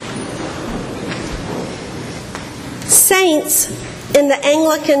Saints in the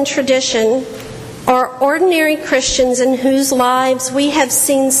Anglican tradition are ordinary Christians in whose lives we have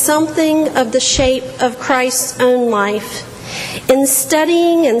seen something of the shape of Christ's own life. In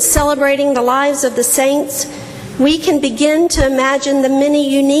studying and celebrating the lives of the saints, we can begin to imagine the many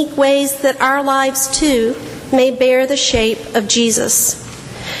unique ways that our lives, too, may bear the shape of Jesus.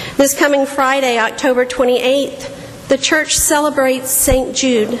 This coming Friday, October 28th, the Church celebrates St.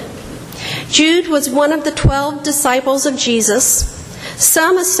 Jude. Jude was one of the 12 disciples of Jesus.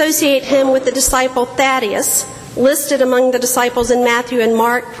 Some associate him with the disciple Thaddeus, listed among the disciples in Matthew and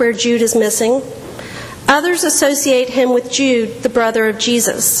Mark, where Jude is missing. Others associate him with Jude, the brother of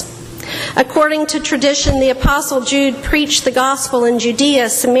Jesus. According to tradition, the Apostle Jude preached the gospel in Judea,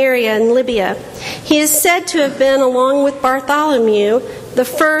 Samaria, and Libya. He is said to have been, along with Bartholomew, the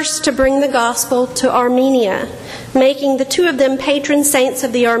first to bring the gospel to Armenia, making the two of them patron saints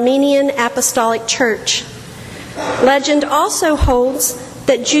of the Armenian Apostolic Church. Legend also holds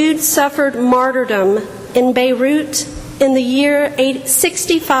that Jude suffered martyrdom in Beirut in the year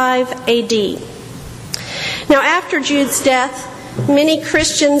 65 AD. Now, after Jude's death, many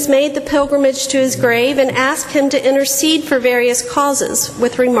Christians made the pilgrimage to his grave and asked him to intercede for various causes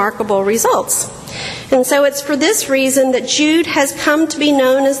with remarkable results. And so it's for this reason that Jude has come to be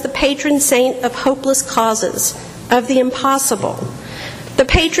known as the patron saint of hopeless causes, of the impossible. The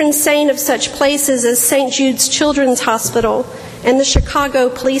patron saint of such places as St. Jude's Children's Hospital and the Chicago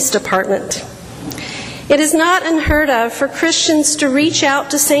Police Department. It is not unheard of for Christians to reach out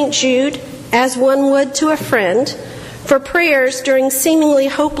to St. Jude, as one would to a friend, for prayers during seemingly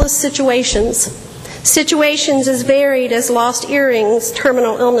hopeless situations as varied as lost earrings,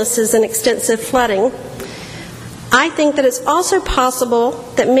 terminal illnesses, and extensive flooding. I think that it's also possible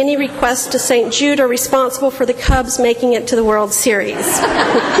that many requests to St. Jude are responsible for the Cubs making it to the World Series.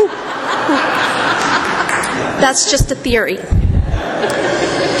 That's just a theory.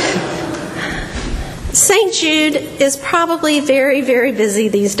 St. Jude is probably very, very busy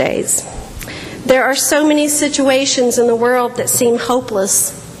these days. There are so many situations in the world that seem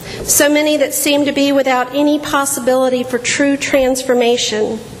hopeless, so many that seem to be without any possibility for true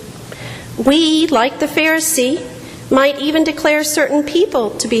transformation. We, like the Pharisee, might even declare certain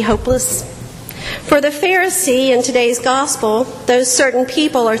people to be hopeless. For the Pharisee in today's gospel, those certain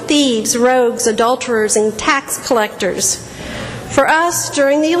people are thieves, rogues, adulterers, and tax collectors. For us,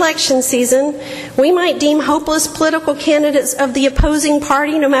 during the election season, we might deem hopeless political candidates of the opposing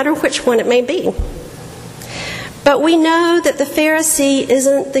party, no matter which one it may be. But we know that the Pharisee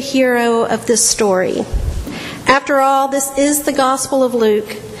isn't the hero of this story. After all, this is the Gospel of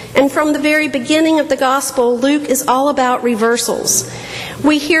Luke. And from the very beginning of the Gospel, Luke is all about reversals.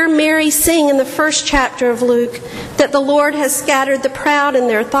 We hear Mary sing in the first chapter of Luke that the Lord has scattered the proud in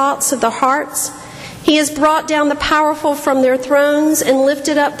their thoughts of the hearts. He has brought down the powerful from their thrones and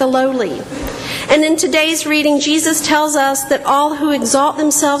lifted up the lowly. And in today's reading, Jesus tells us that all who exalt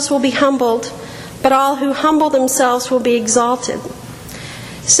themselves will be humbled, but all who humble themselves will be exalted.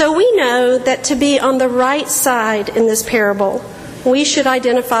 So we know that to be on the right side in this parable, we should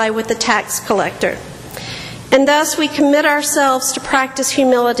identify with the tax collector. And thus we commit ourselves to practice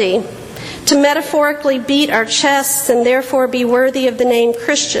humility, to metaphorically beat our chests and therefore be worthy of the name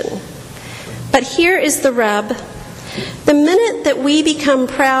Christian. But here is the rub. The minute that we become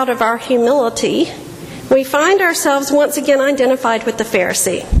proud of our humility, we find ourselves once again identified with the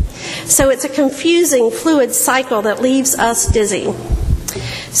Pharisee. So it's a confusing, fluid cycle that leaves us dizzy.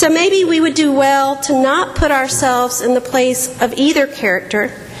 So maybe we would do well to not put ourselves in the place of either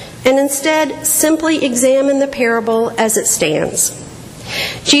character and instead simply examine the parable as it stands.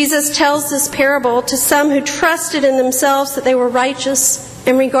 Jesus tells this parable to some who trusted in themselves that they were righteous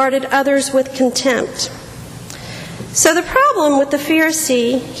and regarded others with contempt. So the problem with the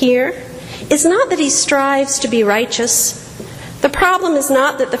Pharisee here is not that he strives to be righteous. The problem is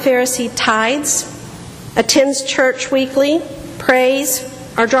not that the Pharisee tithes, attends church weekly, prays,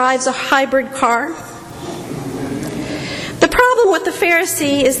 or drives a hybrid car. The problem with the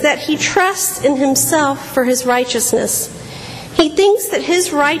Pharisee is that he trusts in himself for his righteousness. He thinks that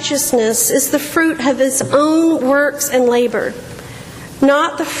his righteousness is the fruit of his own works and labor,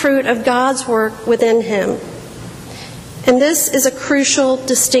 not the fruit of God's work within him. And this is a crucial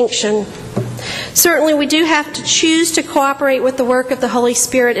distinction. Certainly we do have to choose to cooperate with the work of the Holy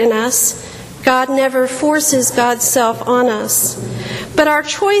Spirit in us. God never forces God's self on us. But our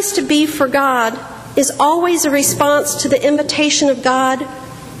choice to be for God is always a response to the invitation of God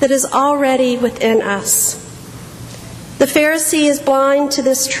that is already within us. The Pharisee is blind to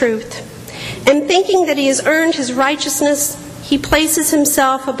this truth, and thinking that he has earned his righteousness, he places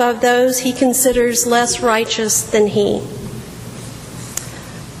himself above those he considers less righteous than he.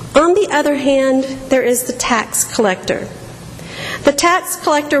 On the other hand, there is the tax collector. The tax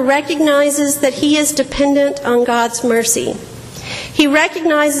collector recognizes that he is dependent on God's mercy. He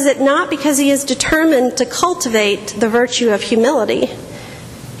recognizes it not because he is determined to cultivate the virtue of humility.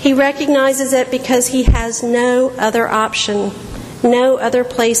 He recognizes it because he has no other option, no other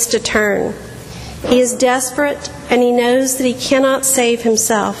place to turn. He is desperate, and he knows that he cannot save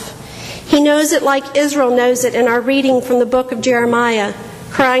himself. He knows it like Israel knows it in our reading from the book of Jeremiah,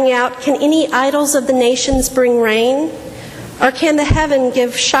 crying out, "Can any idols of the nations bring rain? Or can the heaven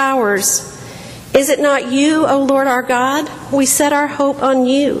give showers? Is it not you, O Lord our God? We set our hope on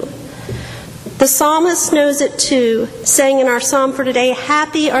you." The psalmist knows it too, saying in our psalm for today,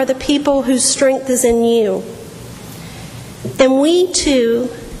 "Happy are the people whose strength is in you." And we too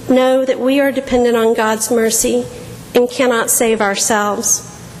know that we are dependent on God's mercy and cannot save ourselves.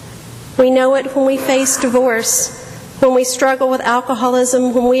 We know it when we face divorce, when we struggle with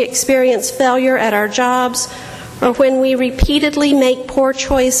alcoholism, when we experience failure at our jobs, or when we repeatedly make poor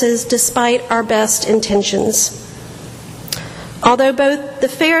choices despite our best intentions. Although both the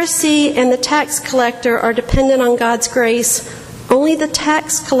Pharisee and the tax collector are dependent on God's grace, only the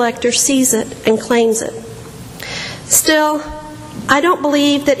tax collector sees it and claims it. Still, I don't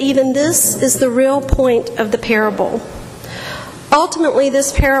believe that even this is the real point of the parable. Ultimately,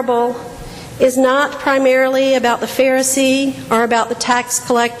 this parable is not primarily about the Pharisee or about the tax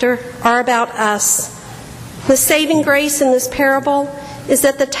collector or about us. The saving grace in this parable is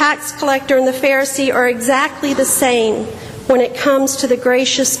that the tax collector and the Pharisee are exactly the same when it comes to the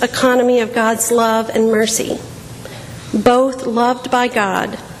gracious economy of God's love and mercy. Both loved by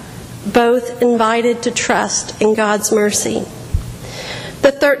God, both invited to trust in God's mercy.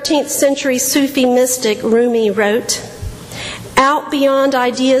 The 13th century Sufi mystic Rumi wrote, "Out beyond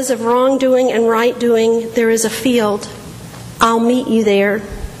ideas of wrongdoing and right-doing, there is a field. I'll meet you there."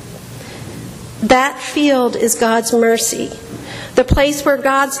 That field is God's mercy, the place where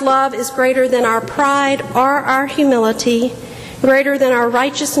God's love is greater than our pride or our humility, greater than our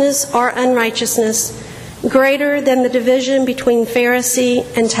righteousness or unrighteousness, greater than the division between Pharisee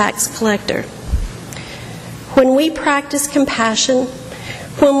and tax collector. When we practice compassion,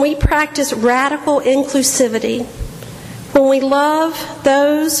 when we practice radical inclusivity, when we love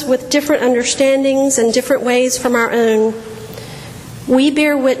those with different understandings and different ways from our own, we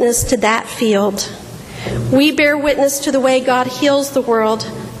bear witness to that field. We bear witness to the way God heals the world,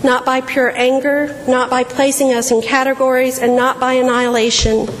 not by pure anger, not by placing us in categories, and not by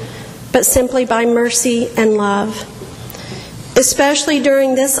annihilation, but simply by mercy and love. Especially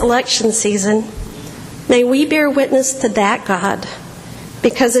during this election season, may we bear witness to that God,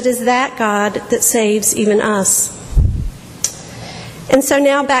 because it is that God that saves even us. And so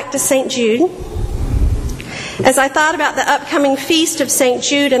now back to St. Jude. As I thought about the upcoming feast of St.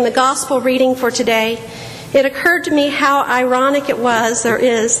 Jude and the gospel reading for today, it occurred to me how ironic it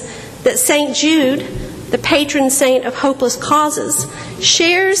is that St. Jude, the patron saint of hopeless causes,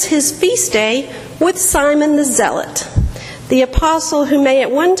 shares his feast day with Simon the Zealot, the apostle who may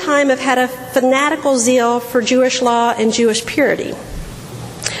at one time have had a fanatical zeal for Jewish law and Jewish purity.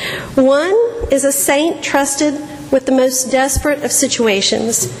 One is a saint trusted with the most desperate of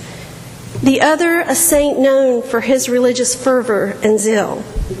situations. The other, a saint known for his religious fervor and zeal.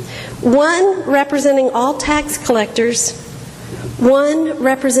 One representing all tax collectors, one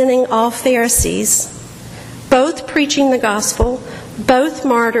representing all Pharisees, both preaching the gospel, both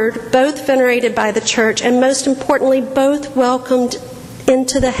martyred, both venerated by the church, and most importantly, both welcomed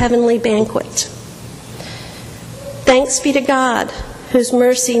into the heavenly banquet. Thanks be to God, whose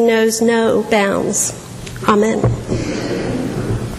mercy knows no bounds. Amen.